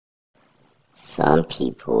some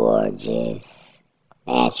people are just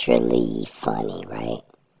naturally funny, right?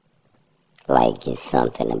 Like it's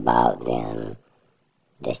something about them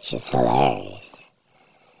that's just hilarious.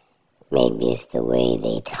 Maybe it's the way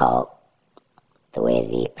they talk, the way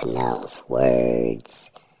they pronounce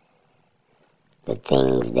words, the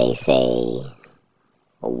things they say,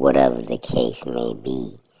 or whatever the case may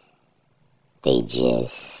be. They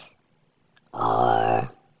just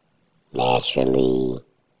are naturally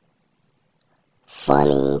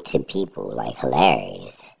funny to people, like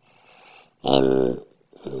hilarious. And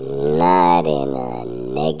not in a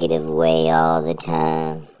negative way all the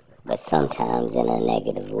time, but sometimes in a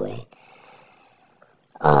negative way.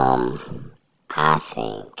 I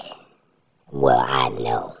think, well, I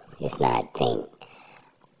know, it's not think,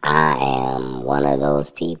 I am one of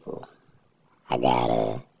those people. I got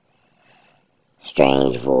a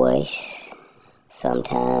strange voice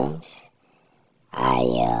sometimes. I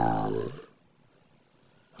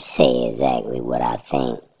say exactly what I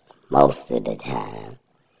think most of the time.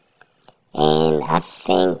 And I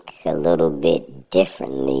think a little bit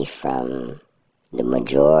differently from the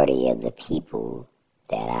majority of the people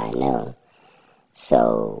that I know.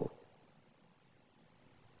 So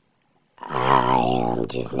I am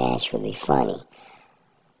just naturally funny.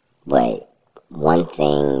 But one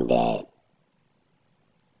thing that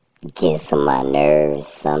gets on my nerves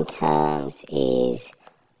sometimes is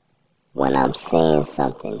when I'm saying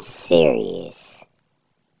something serious,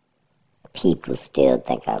 people still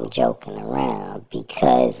think I'm joking around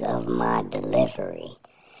because of my delivery.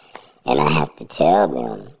 And I have to tell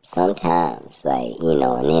them sometimes, like, and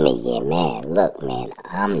then they get mad. Look, man,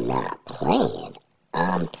 I'm not playing.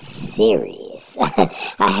 I'm serious. I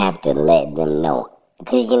have to let them know.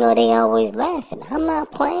 Because, they always laughing. I'm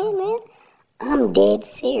not playing, man. I'm dead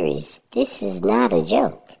serious. This is not a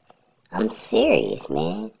joke. I'm serious,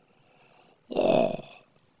 man. Yeah.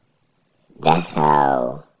 That's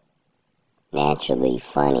how naturally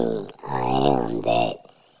funny I am, that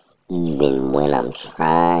even when I'm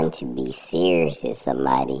trying to be serious with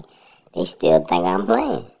somebody, they still think I'm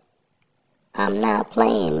playing. I'm not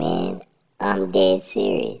playing, man. I'm dead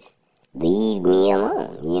serious. Leave me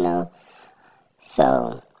alone,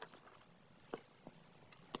 So,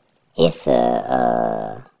 it's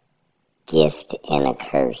a gift and a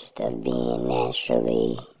curse of being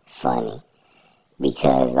naturally funny.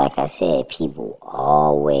 Because, like I said, people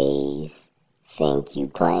always think you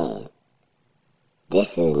playing.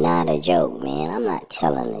 This is not a joke, man. I'm not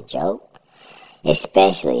telling a joke.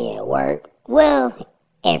 Especially at work. Well,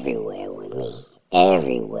 everywhere with me.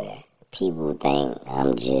 Everywhere. People think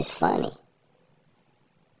I'm just funny.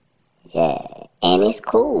 Yeah. And it's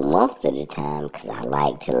cool most of the time because I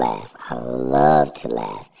like to laugh. I love to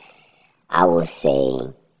laugh. I would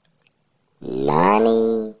say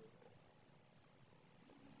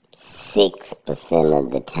 96%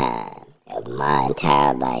 of the time of my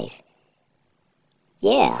entire life,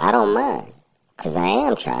 yeah, I don't mind. Because I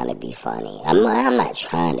am trying to be funny. I'm not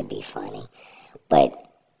trying to be funny. But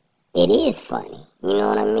it is funny. You know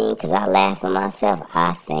what I mean? Because I laugh at myself.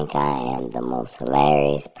 I think I am the most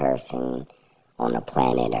hilarious person on the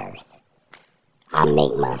planet Earth. I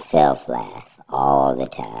make myself laugh all the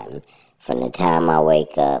time. From the time I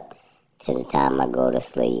wake up to the time I go to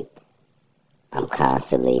sleep, I'm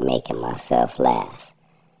constantly making myself laugh.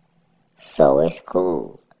 So it's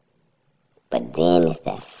cool. But then it's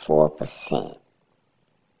that 4%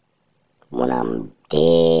 when I'm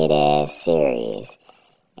dead ass serious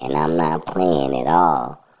and I'm not playing at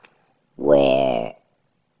all, where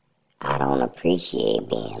I don't appreciate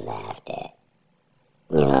being laughed at.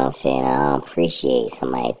 You know what I'm saying? I don't appreciate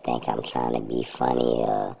somebody think I'm trying to be funny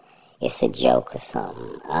or it's a joke or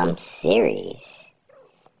something. I'm serious.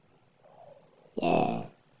 Yeah.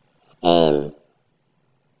 And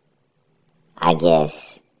I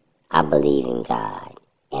guess I believe in God,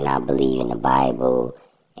 and I believe in the Bible,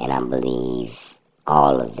 and I believe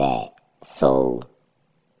all of that. So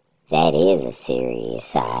that is a serious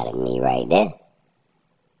side of me right there.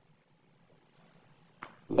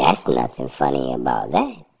 That's nothing funny about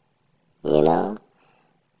that,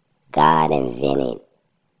 God invented,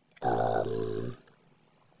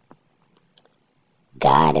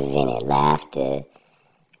 God invented laughter.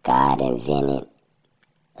 God invented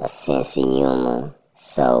a sense of humor.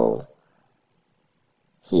 So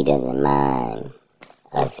He doesn't mind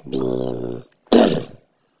us being, being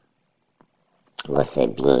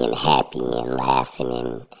happy and laughing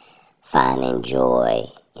and finding joy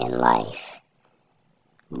in life.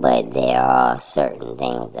 But there are certain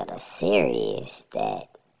things that are serious that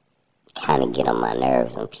kind of get on my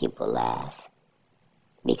nerves when people laugh.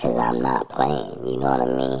 Because I'm not playing, you know what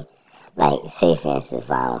I mean? Like, say for instance,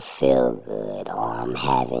 if I don't feel good,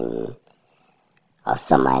 or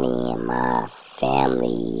somebody in my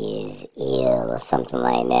family is ill or something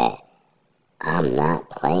like that, I'm not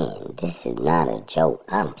playing. This is not a joke.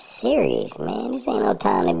 I'm serious, man. This ain't no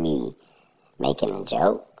time to be making a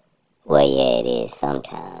joke. Well, yeah, it is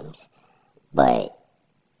sometimes. But,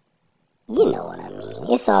 you know what I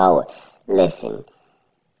mean. It's all, listen,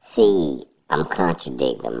 see, I'm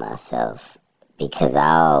contradicting myself because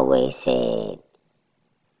I always said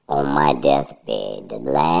on my deathbed, the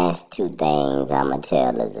last two things I'm going to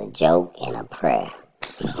tell is a joke and a prayer.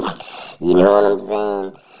 You know what I'm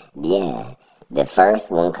saying? Yeah. The first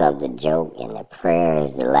one comes a joke, and the prayer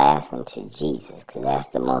is the last one to Jesus, because that's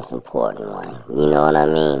the most important one. You know what I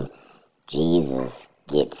mean? Jesus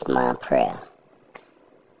gets my prayer.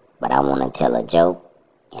 But I want to tell a joke,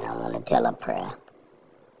 and I want to tell a prayer.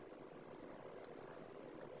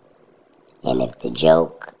 And if the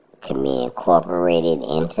joke can be incorporated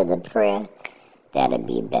into the prayer, that'll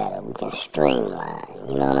be better. We can streamline,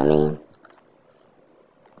 you know what I mean?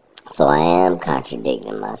 So I am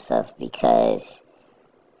contradicting myself because,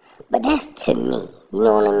 but that's to me, you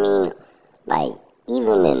know what I mean? Like,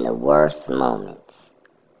 even in the worst moments,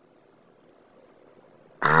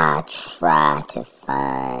 I try to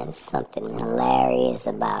find something hilarious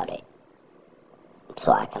about it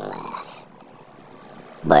so I can laugh.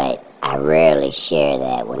 But I rarely share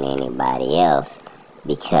that with anybody else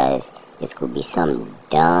because it's going to be some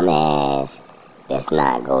dumbass that's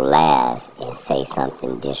not going to laugh and say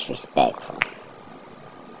something disrespectful.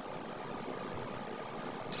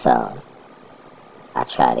 So I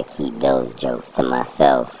try to keep those jokes to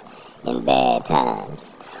myself in bad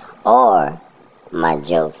times. Or my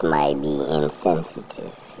jokes might be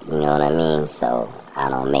insensitive, you know what I mean? So I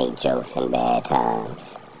don't make jokes in bad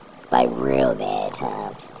times, like real bad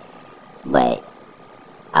times. But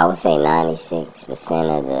I would say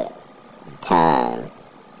 96% of the time,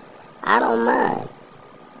 I don't mind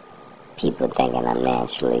people thinking I'm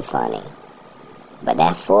naturally funny. But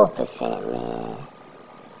that 4%, man,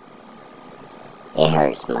 it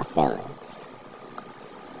hurts my feelings.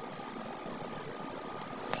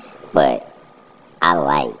 But I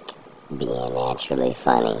like being naturally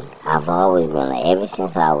funny. I've always been like, ever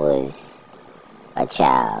since I was a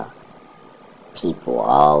child, people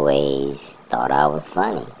always thought I was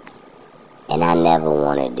funny. And I never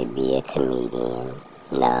wanted to be a comedian.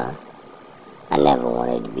 No, I never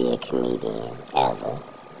wanted to be a comedian, ever.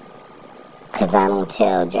 Because I don't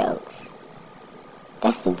tell jokes.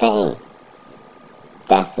 That's the thing.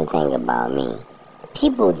 That's the thing about me.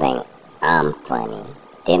 People think I'm funny.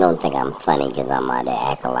 They don't think I'm funny because I'm out there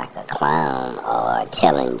acting like a clown or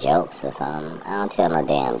telling jokes or something. I don't tell no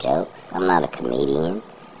damn jokes. I'm not a comedian.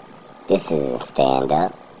 This isn't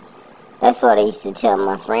stand-up. That's what I used to tell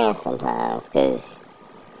my friends sometimes, because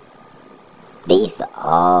they used to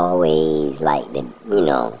always like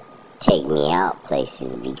to, take me out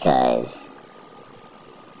places because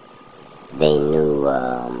they knew,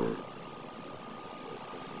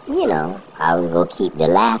 I was going to keep the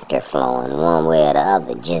laughter flowing one way or the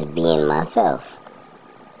other, just being myself.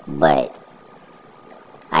 But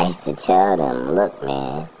I used to tell them, look,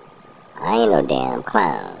 man, I ain't no damn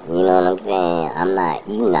clown. You know what I'm saying?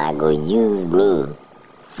 You not going to use me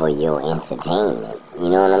for your entertainment. You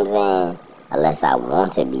know what I'm saying? Unless I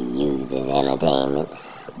want to be used as entertainment.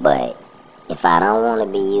 But if I don't want to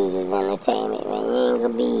be used as entertainment, man, you ain't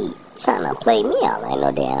going to be trying to play me out like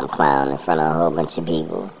no damn clown in front of a whole bunch of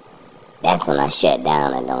people. That's when I shut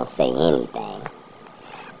down and don't say anything.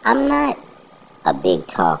 I'm not a big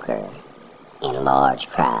talker in large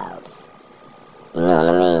crowds. You know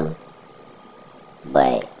what I mean?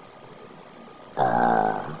 But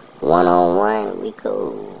one-on-one, we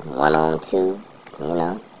cool. One-on-two,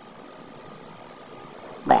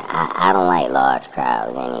 But I don't like large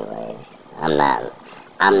crowds anyways. I'm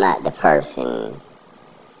not the person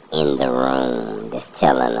in the room that's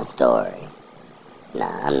telling a story.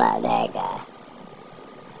 Nah, I'm not that guy.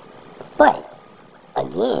 But,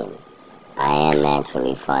 again, I am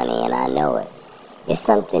naturally funny and I know it. It's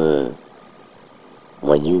something,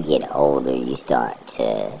 when you get older, you start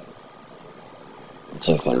to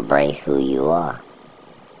just embrace who you are.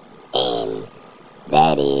 And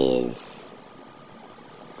that is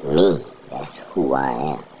me. That's who I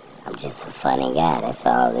am. I'm just a funny guy. That's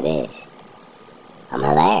all it is. I'm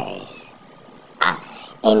hilarious.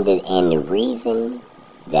 And the reason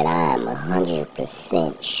that I'm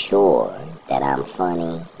 100% sure that I'm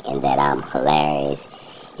funny and that I'm hilarious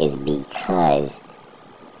is because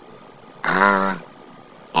I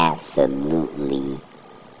absolutely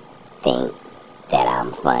think that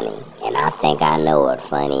I'm funny. And I think I know what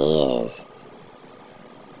funny is.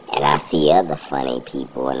 And I see other funny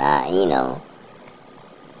people, and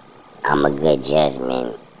I'm a good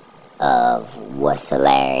judgment of what's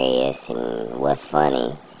hilarious and what's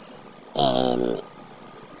funny. And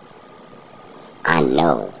I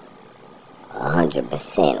know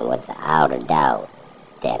 100% without a doubt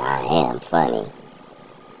that I am funny.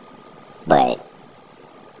 But,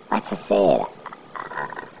 like I said,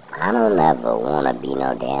 I don't ever want to be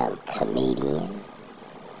no damn comedian.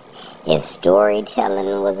 If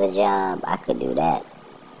storytelling was a job, I could do that.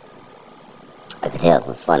 I could tell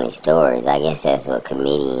some funny stories. I guess that's what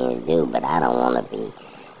comedians do, but I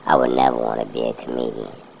would never want to be a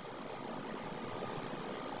comedian.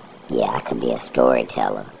 Yeah, I could be a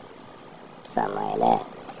storyteller. Something like that.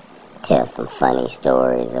 Tell some funny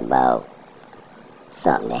stories about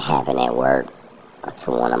something that happened at work or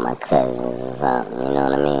to one of my cousins or something, you know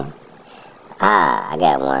what I mean? I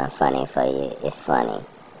got one funny for you. It's funny.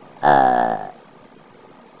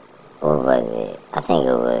 What was it? I think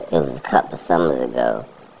it was a couple summers ago.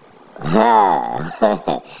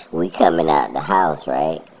 We coming out the house,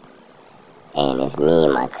 right? And it's me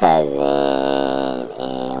and my cousin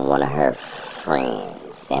and one of her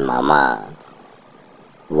friends and my mom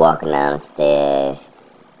walking down the stairs,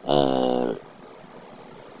 and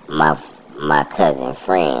my cousin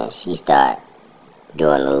friend, she start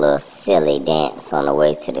doing a little silly dance on the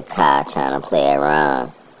way to the car, trying to play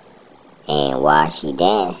around. And while she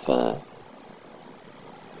dancing,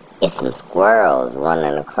 it's some squirrels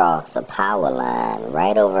running across the power line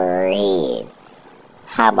right over her head.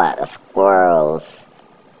 How about the squirrels?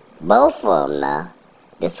 Both of them now.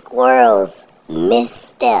 The squirrels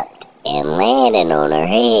misstepped and landed on her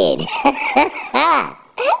head.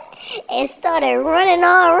 And started running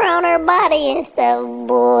all around her body and stuff.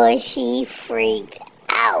 Boy, she freaked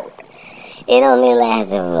out. It only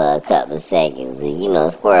lasted for a couple of seconds. You know,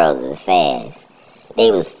 squirrels is fast. They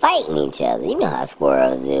was fighting each other. You know how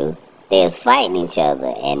squirrels do. They was fighting each other,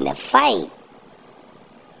 and the fight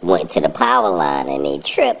went to the power line, and they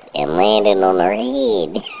tripped and landed on her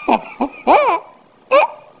head.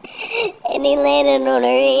 And they landed on her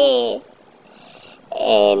head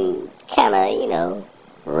and kind of,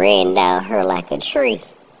 ran down her like a tree.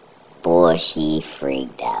 Boy, she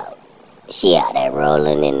freaked out. She out there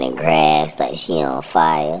rolling in the grass like she on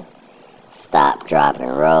fire. Stop, drop,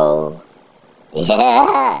 and roll.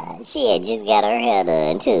 Yeah, she had just got her hair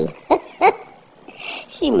done, too.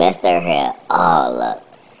 She messed her hair all up.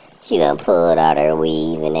 She done pulled out her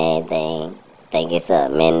weave and everything. Think it's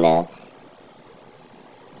something in there.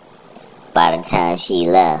 By the time she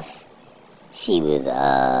left, she was,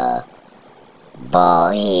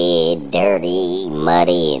 bald head, dirty,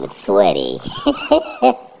 muddy, and sweaty.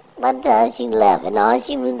 By the time she left, and all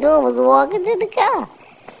she was doing was walking to the car.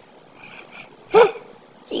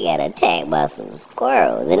 She got attacked by some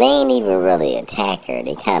squirrels. And they ain't even really attack her.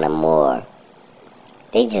 They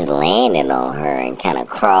just landed on her and kind of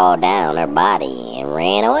crawled down her body and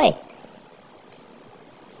ran away.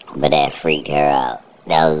 But that freaked her out.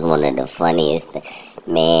 That was one of the funniest things.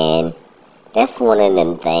 Man, that's one of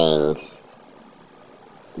them things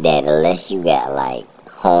that unless you got like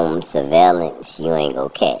home surveillance, you ain't gonna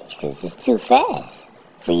catch, because it's too fast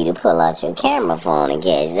for you to pull out your camera phone and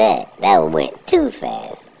catch that. That went too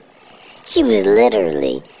fast. She was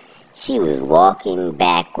walking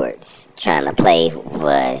backwards trying to play for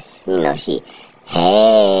us.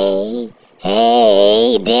 Hey,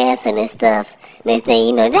 dancing and stuff. Next thing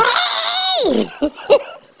you know, hey!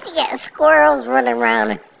 She got squirrels running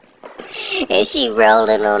around her. And she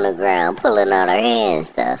rolling on the ground, pulling out her hair and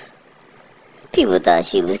stuff. People thought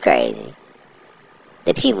she was crazy.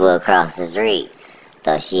 The people across the street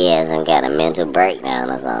thought she hasn't got a mental breakdown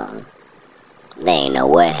or something. They ain't know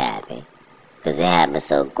what happened, because it happened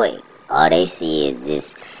so quick. All they see is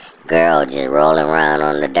this girl just rolling around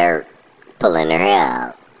on the dirt, pulling her hair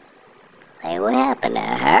out. Like, what happened to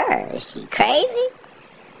her? Is she crazy?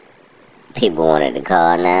 People wanted to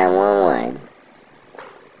call 911.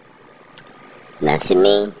 Now, to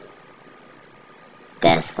me,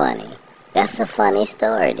 that's funny. That's a funny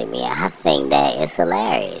story to me. I think that is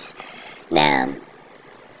hilarious. Now,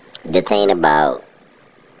 the thing about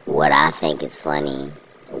what I think is funny,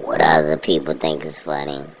 what other people think is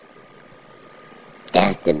funny,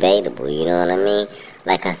 that's debatable, you know what I mean?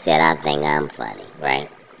 Like I said, I think I'm funny, right?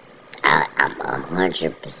 I'm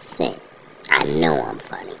 100%. I know I'm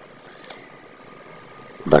funny.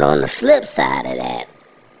 But on the flip side of that,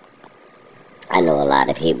 I know a lot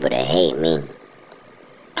of people that hate me.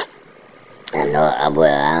 I don't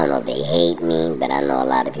know if they hate me, but I know a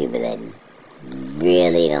lot of people that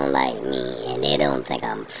really don't like me, and they don't think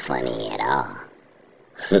I'm funny at all.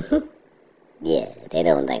 Yeah, they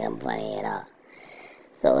don't think I'm funny at all.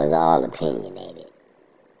 So it's all opinionated.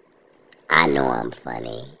 I know I'm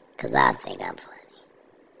funny, because I think I'm funny.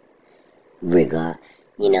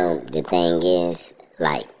 The thing is,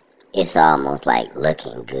 like, it's almost like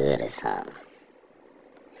looking good or something.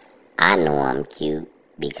 I know I'm cute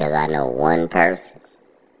because I know one person,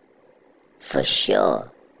 for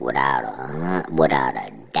sure, without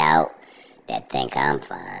a doubt, that think I'm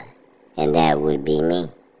fine, and that would be me.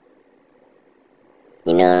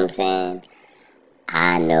 You know what I'm saying?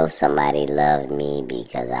 I know somebody loves me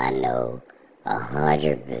because I know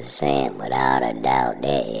 100% without a doubt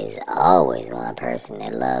there is always one person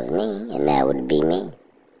that loves me, and that would be me.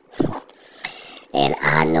 And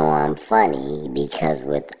I know I'm funny because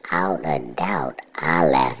without a doubt, I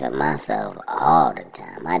laugh at myself all the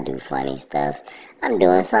time. I do funny stuff. I'm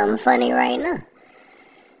doing something funny right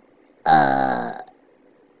now.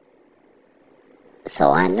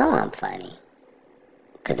 So I know I'm funny.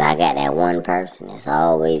 Because I got that one person that's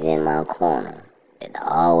always in my corner, that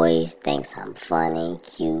always thinks I'm funny,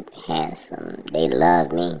 cute, handsome. They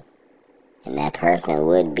love me. And that person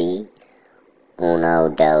would be uno,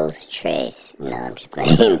 dos, tres. No, I'm just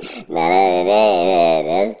playing.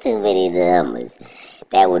 That's too many numbers.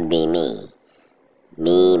 That would be me.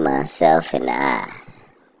 Me, myself, and I.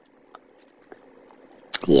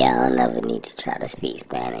 Yeah, I'll never need to try to speak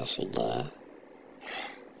Spanish again.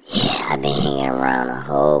 Yeah, I've been hanging around a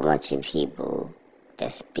whole bunch of people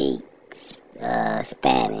that speak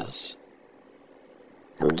Spanish.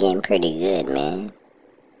 I'm getting pretty good, man.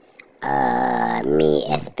 Mi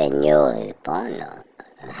español es bueno.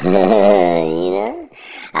 You know?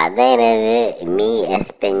 I think that's it. Mi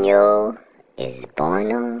español is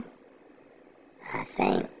bueno. I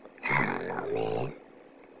think. I don't know, man.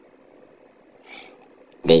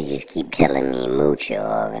 They just keep telling me mucho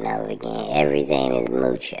over and over again. Everything is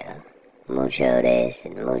mucho. Mucho this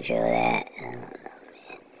and mucho that. I don't know,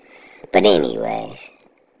 man. But anyways,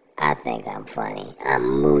 I think I'm funny.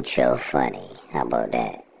 I'm mucho funny. How about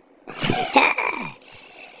that?